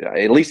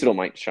at least it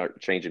might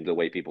change the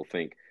way people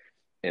think.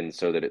 And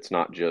so that it's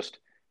not just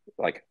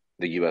like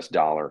the US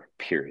dollar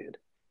period.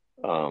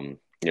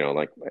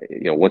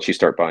 Once you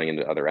start buying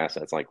into other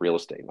assets like real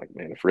estate, like,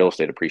 man, if real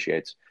estate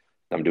appreciates,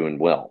 I'm doing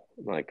well.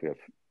 Like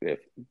if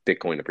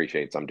Bitcoin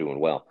appreciates, I'm doing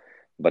well.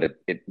 But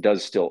it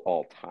does still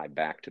all tie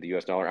back to the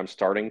US dollar. I'm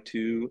starting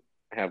to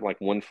have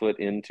like 1 foot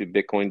into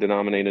Bitcoin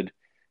denominated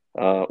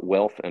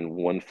wealth and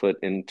 1 foot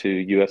into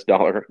US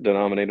dollar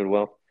denominated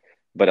wealth.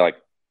 But like,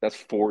 that's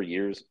 4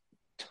 years,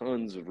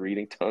 tons of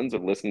reading, tons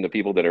of listening to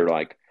people that are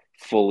like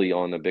fully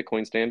on the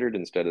Bitcoin standard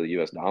instead of the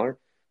US dollar.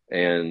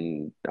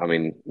 And I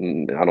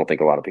mean, I don't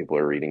think a lot of people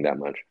are reading that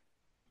much.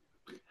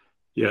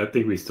 Yeah, I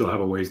think we still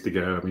have a ways to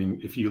go. I mean,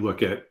 if you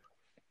look at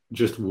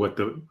just what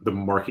the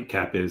market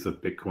cap is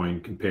of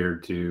Bitcoin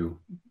compared to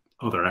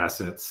other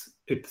assets,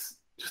 it's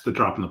just a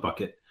drop in the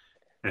bucket.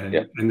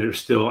 And there's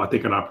still, I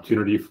think, an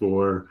opportunity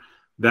for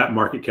that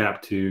market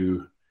cap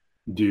to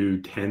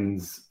do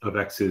tens of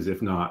X's,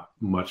 if not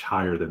much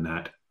higher than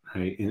that,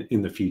 right,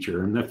 in the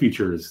future. And that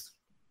future is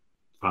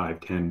 5,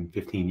 10,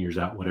 15 years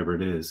out, whatever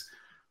it is.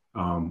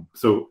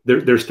 So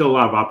there's still a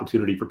lot of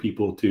opportunity for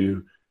people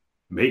to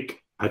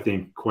make, I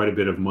think, quite a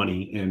bit of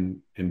money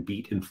and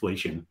beat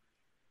inflation.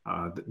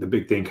 The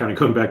big thing, kind of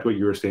going back to what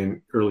you were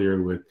saying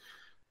earlier with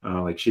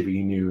like Shiba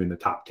Inu in the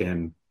top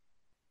 10,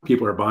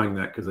 people are buying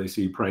that because they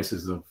see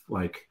prices of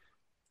like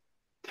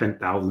 10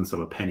 thousandths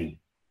of a penny.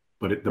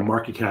 But the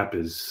market cap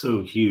is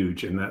so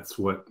huge, and that's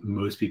what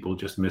most people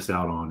just miss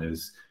out on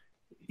is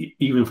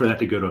even for that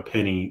to go to a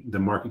penny, the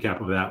market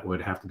cap of that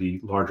would have to be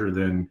larger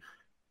than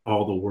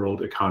all the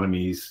world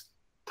economies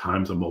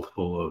times a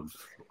multiple of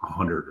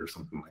 100 or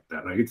something like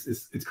that. Like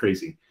it's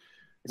crazy.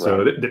 Right.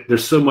 So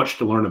there's so much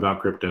to learn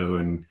about crypto,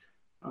 and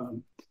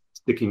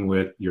sticking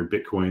with your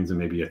Bitcoins and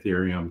maybe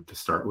Ethereum to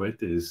start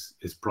with is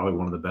probably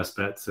one of the best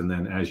bets. And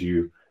then as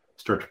you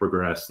start to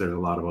progress, there's a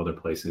lot of other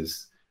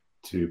places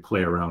to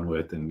play around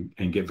with and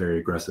get very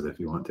aggressive if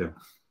you want to.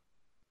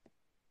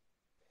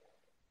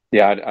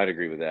 Yeah, I'd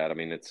agree with that. I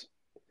mean,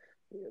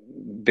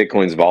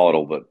 Bitcoin's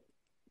volatile, but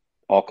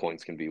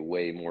altcoins can be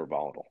way more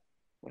volatile.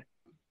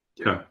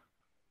 Yeah.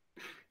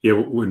 Yeah.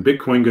 When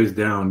Bitcoin goes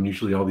down,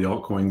 usually all the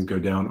altcoins go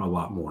down a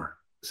lot more.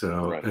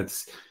 So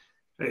That's,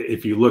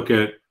 if you look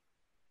at,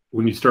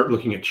 when you start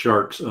looking at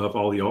charts of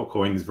all the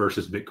altcoins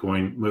versus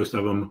Bitcoin, most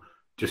of them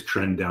just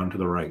trend down to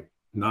the right.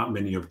 Not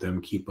many of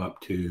them keep up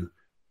to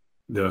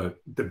the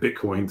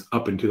Bitcoins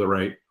up and to the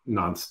right,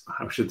 I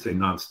should say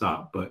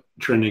nonstop, but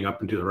trending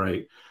up and to the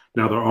right.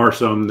 Now there are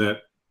some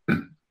that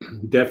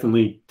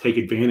definitely take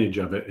advantage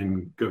of it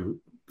and go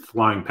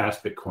flying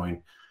past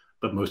Bitcoin,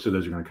 but most of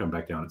those are going to come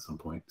back down at some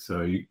point.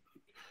 So you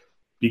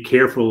be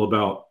careful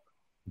about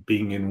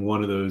being in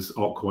one of those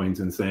altcoins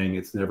and saying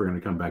it's never going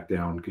to come back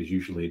down, because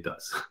usually it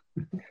does.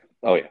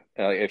 Oh yeah.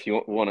 If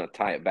you want to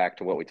tie it back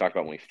to what we talked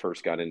about when we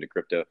first got into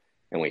crypto,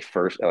 and we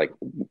first, like,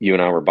 you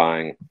and I were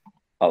buying,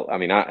 I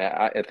mean,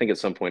 I think at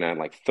some point I had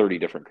like 30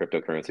 different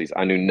cryptocurrencies.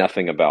 I knew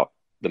nothing about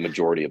the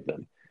majority of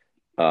them.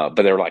 But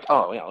they were like,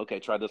 oh yeah, okay,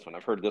 try this one.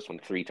 I've heard this one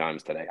 3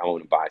 times today. I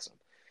want to buy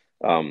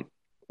some.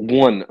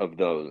 One of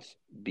those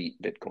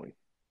beat Bitcoin.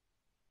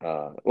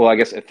 Well, I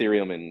guess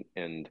Ethereum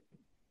and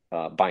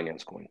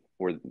Binance Coin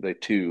were the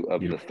 2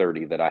 of the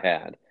 30 that I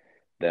had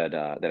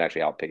that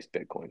actually outpaced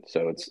Bitcoin.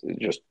 So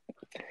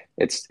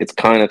it's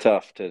kind of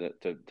tough to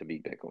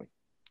beat Bitcoin.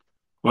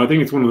 Well, I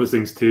think it's one of those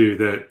things too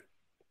that,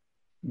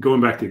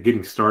 going back to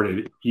getting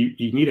started,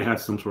 you need to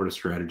have some sort of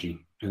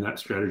strategy, and that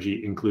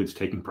strategy includes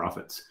taking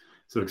profits.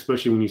 So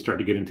especially when you start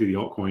to get into the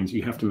altcoins,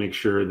 you have to make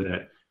sure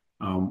that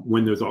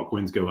when those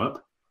altcoins go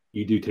up,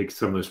 you do take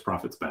some of those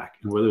profits back.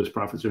 And whether those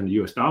profits are in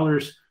US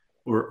dollars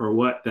or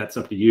what, that's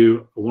up to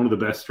you. One of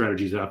the best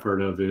strategies I've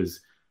heard of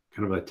is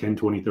kind of a 10,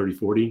 20, 30,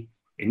 40.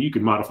 And you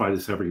can modify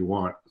this however you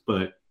want.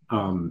 But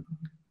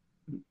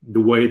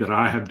the way that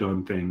I have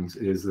done things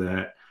is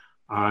that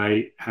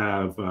I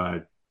have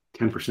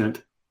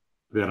 10%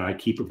 that I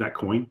keep of that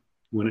coin.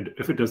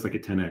 If it does like a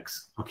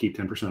 10x, I'll keep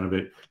 10% of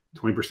it.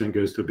 20%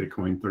 goes to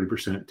Bitcoin,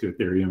 30% to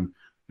Ethereum,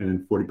 and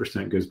then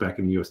 40% goes back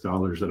in US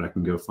dollars that I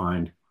can go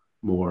find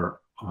more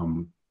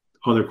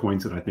other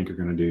coins that I think are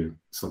going to do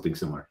something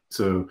similar.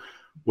 So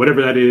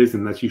whatever that is,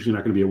 and that's usually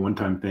not going to be a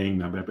one-time thing.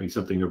 That might be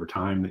something over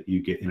time that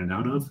you get in and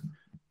out of.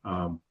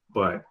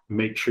 But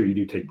make sure you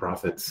do take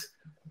profits.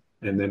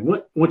 And then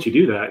once you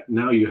do that,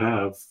 now you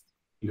have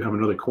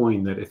another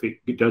coin that if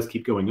it does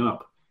keep going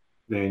up,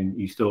 then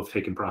you still have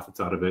taken profits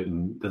out of it,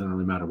 and it doesn't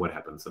really matter what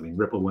happens. I mean,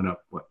 Ripple went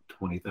up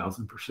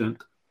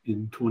 20,000%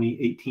 in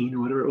 2018 or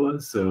whatever it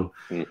was. So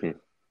if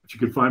you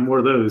could find more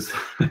of those,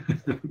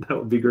 that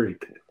would be great.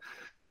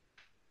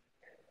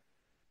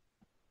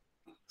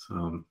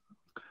 So,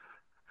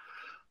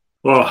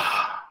 well,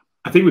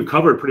 I think we've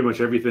covered pretty much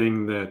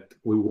everything that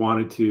we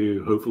wanted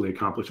to hopefully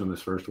accomplish on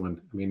this first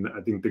one. I mean, I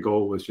think the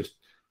goal was just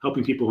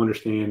helping people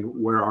understand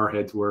where our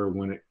heads were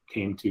when it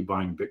came to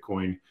buying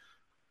Bitcoin.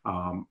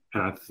 And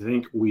I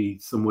think we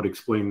somewhat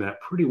explained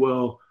that pretty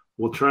well.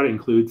 We'll try to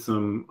include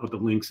some of the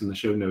links in the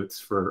show notes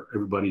for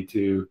everybody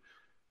to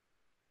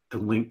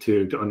link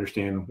to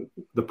understand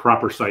the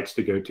proper sites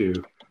to go to.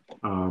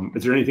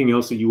 Is there anything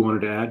else that you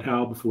wanted to add,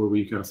 Hal, before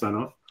we kind of sign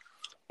off?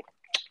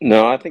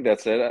 No, I think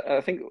that's it.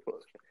 I think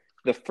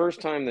the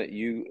first time that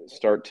you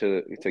start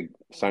to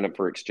sign up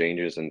for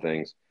exchanges and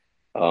things,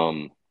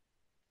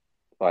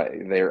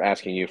 they're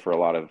asking you for a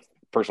lot of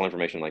personal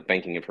information, like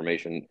banking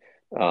information,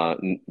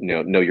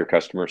 know your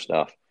customer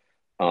stuff.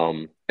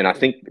 And I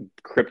think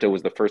crypto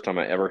was the first time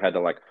I ever had to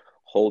like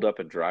hold up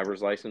a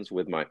driver's license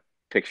with my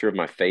picture of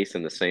my face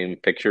in the same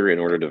picture in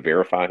order to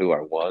verify who I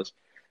was.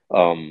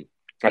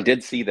 I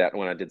did see that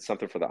when I did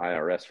something for the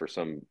IRS for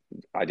some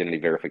identity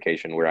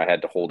verification where I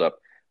had to hold up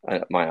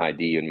my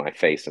ID and my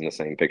face in the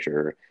same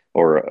picture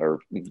or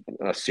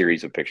a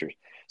series of pictures.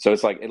 So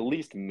it's like at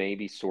least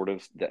maybe sort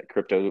of that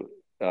crypto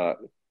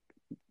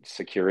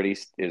security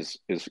is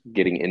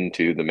getting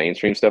into the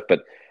mainstream stuff.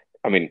 But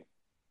I mean,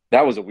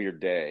 that was a weird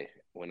day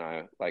when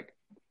I like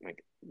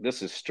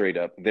this is straight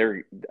up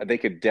they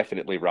could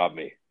definitely rob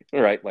me,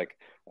 right? Like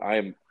I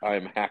am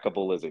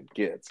hackable as it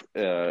gets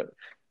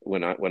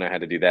when I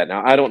had to do that.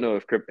 Now I don't know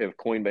if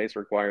Coinbase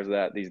requires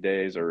that these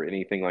days or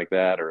anything like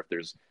that, or if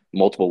there's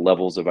multiple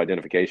levels of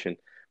identification,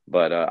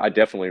 but I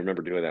definitely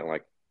remember doing that.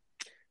 Like,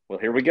 well,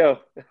 here we go.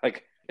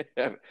 Like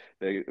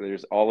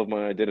there's all of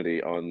my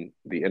identity on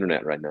the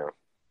internet right now.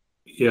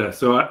 Yeah,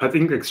 so I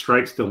think like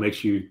Strike still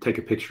makes you take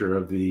a picture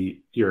of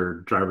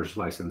your driver's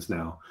license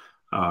now.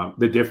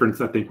 The difference,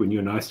 I think, when you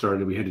and I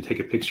started, we had to take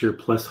a picture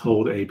plus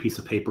hold a piece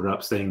of paper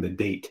up saying the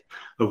date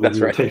of when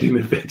we were taking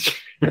the picture.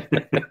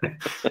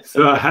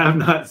 So I have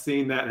not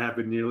seen that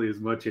happen nearly as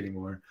much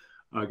anymore.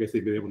 I guess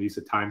they've been able to use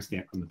a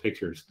timestamp from the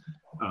pictures.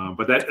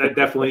 But that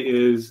definitely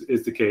is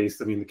the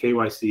case. I mean, the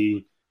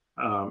KYC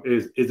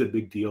is a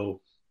big deal.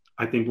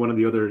 I think one of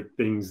the other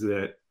things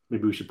that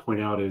maybe we should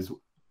point out is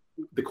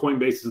the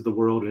Coinbases of the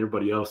world and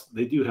everybody else,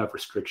 they do have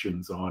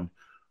restrictions on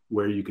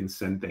where you can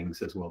send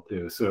things as well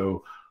too.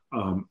 So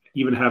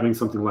even having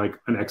something like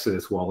an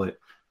Exodus wallet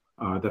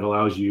that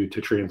allows you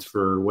to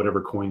transfer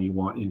whatever coin you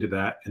want into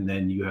that, and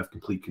then you have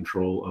complete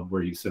control of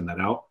where you send that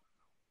out,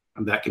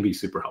 and that can be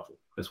super helpful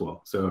as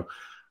well. So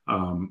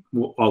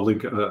I'll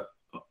link to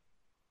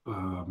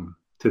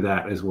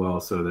that as well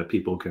so that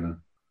people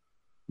can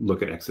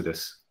look at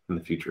Exodus in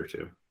the future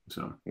too.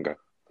 So okay.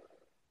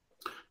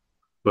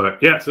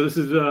 But yeah, so this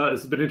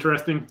has been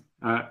interesting.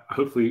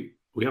 Hopefully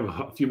we have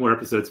a few more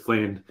episodes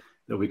planned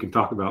that we can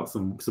talk about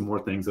some more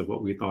things of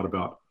what we thought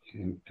about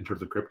in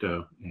terms of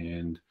crypto.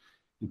 And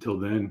until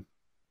then,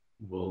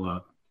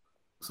 we'll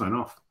sign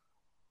off.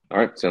 All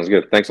right. Sounds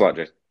good. Thanks a lot,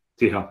 Jason.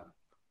 See you, Hal.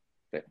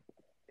 Yeah.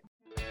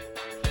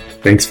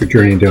 Thanks for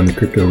journeying down the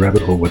crypto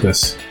rabbit hole with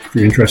us. If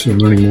you're interested in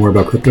learning more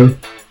about crypto,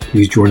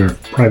 please join our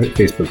private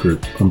Facebook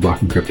group,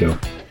 Unblocking Crypto.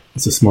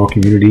 It's a small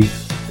community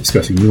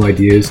discussing new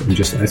ideas and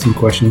just asking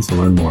questions to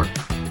learn more.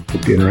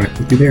 Hope to interact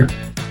with you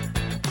there.